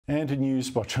And to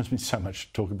news, which has been so much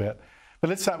to talk about. But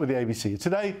let's start with the ABC.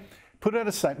 Today, put out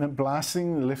a statement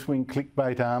blasting the left-wing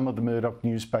clickbait arm of the Murdoch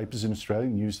newspapers in Australia,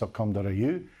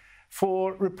 news.com.au,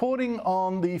 for reporting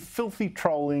on the filthy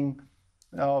trolling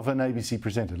of an ABC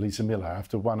presenter, Lisa Millar,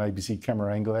 after one ABC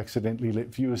camera angle accidentally let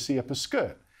viewers see up her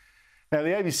skirt. Now, the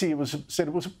ABC said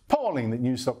it was appalling that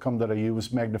news.com.au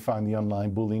was magnifying the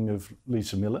online bullying of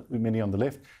Lisa Millar, who many on the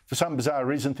left, for some bizarre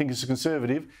reason, think is a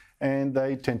conservative, and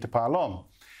they tend to pile on.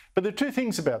 But there are two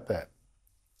things about that.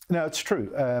 Now, it's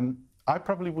true. I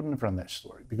probably wouldn't have run that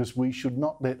story because we should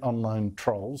not let online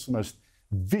trolls, the most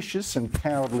vicious and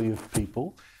cowardly of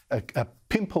people, a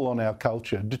pimple on our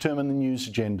culture, determine the news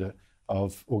agenda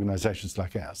of organisations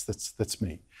like ours. That's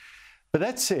me. But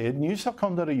that said,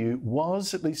 news.com.au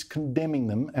was at least condemning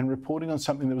them and reporting on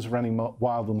something that was running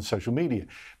wild on social media.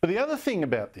 But the other thing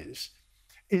about this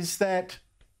is that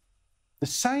the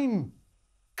same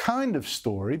kind of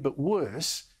story, but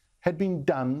worse, had been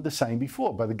done the same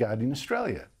before by The Guardian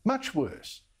Australia. Much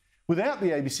worse, without the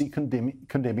ABC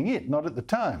condemning it, not at the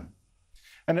time.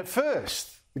 And at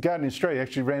first, The Guardian Australia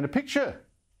actually ran a picture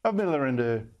of Millar and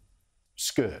her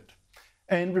skirt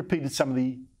and repeated some of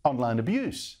the online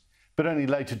abuse. But only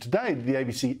later today did the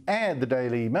ABC add the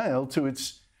Daily Mail to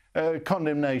its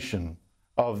condemnation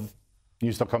of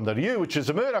news.com.au, which is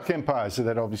a Murdoch empire, so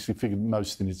that obviously figured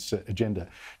most in its agenda.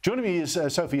 Joining me is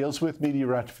Sophie Elsworth, media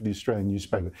writer for the Australian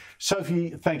newspaper. Sophie,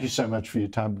 thank you so much for your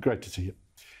time. Great to see you.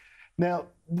 Now,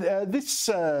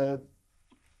 the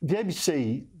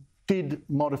ABC did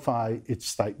modify its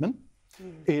statement.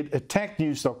 It attacked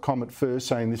news.com at first,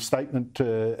 saying this statement,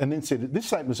 and then said this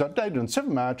statement was updated on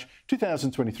 7 March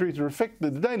 2023 to reflect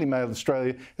that the Daily Mail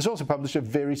Australia has also published a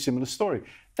very similar story.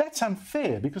 That's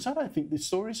unfair because I don't think these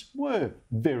stories were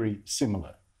very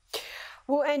similar.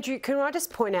 Well, Andrew, can I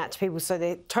just point out to people so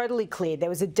they're totally clear, there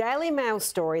was a Daily Mail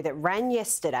story that ran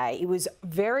yesterday. It was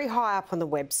very high up on the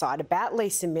website about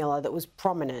Lisa Millar that was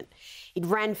prominent. It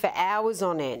ran for hours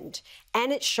on end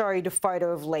and it showed a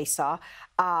photo of Lisa,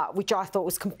 which I thought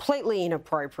was completely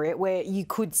inappropriate, where you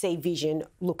could see vision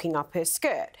looking up her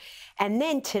skirt. And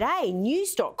then today,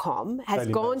 news.com has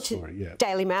gone to...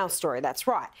 Daily Mail story, that's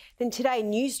right. Then today,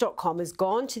 news.com has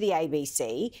gone to the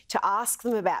ABC to ask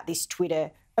them about this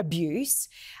Twitter abuse.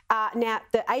 Now,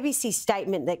 the ABC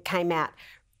statement that came out,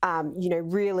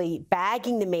 really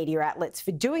bagging the media outlets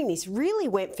for doing this really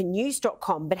went for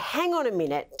news.com. But hang on a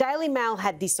minute, Daily Mail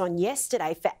had this on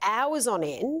yesterday for hours on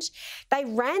end. They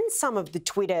ran some of the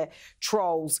Twitter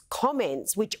trolls'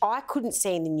 comments, which I couldn't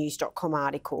see in the news.com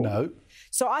article. No.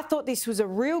 So I thought this was a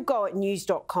real go at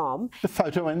news.com. The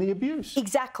photo and the abuse.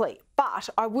 Exactly. But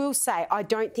I will say, I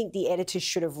don't think the editors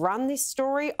should have run this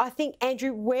story. I think,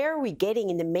 Andrew, where are we getting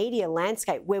in the media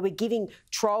landscape where we're giving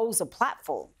trolls a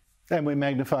platform? And we're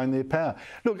magnifying their power.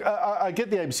 Look, I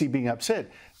get the ABC being upset,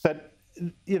 but,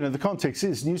 the context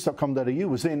is news.com.au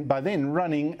was by then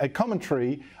running a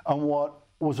commentary on what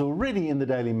was already in the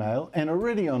Daily Mail and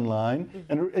already online.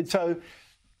 And so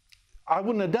I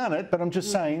wouldn't have done it, but I'm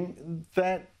just saying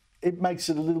that it makes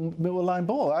it a little more line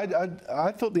ball.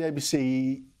 I thought the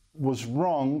ABC was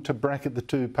wrong to bracket the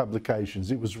two publications.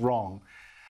 It was wrong.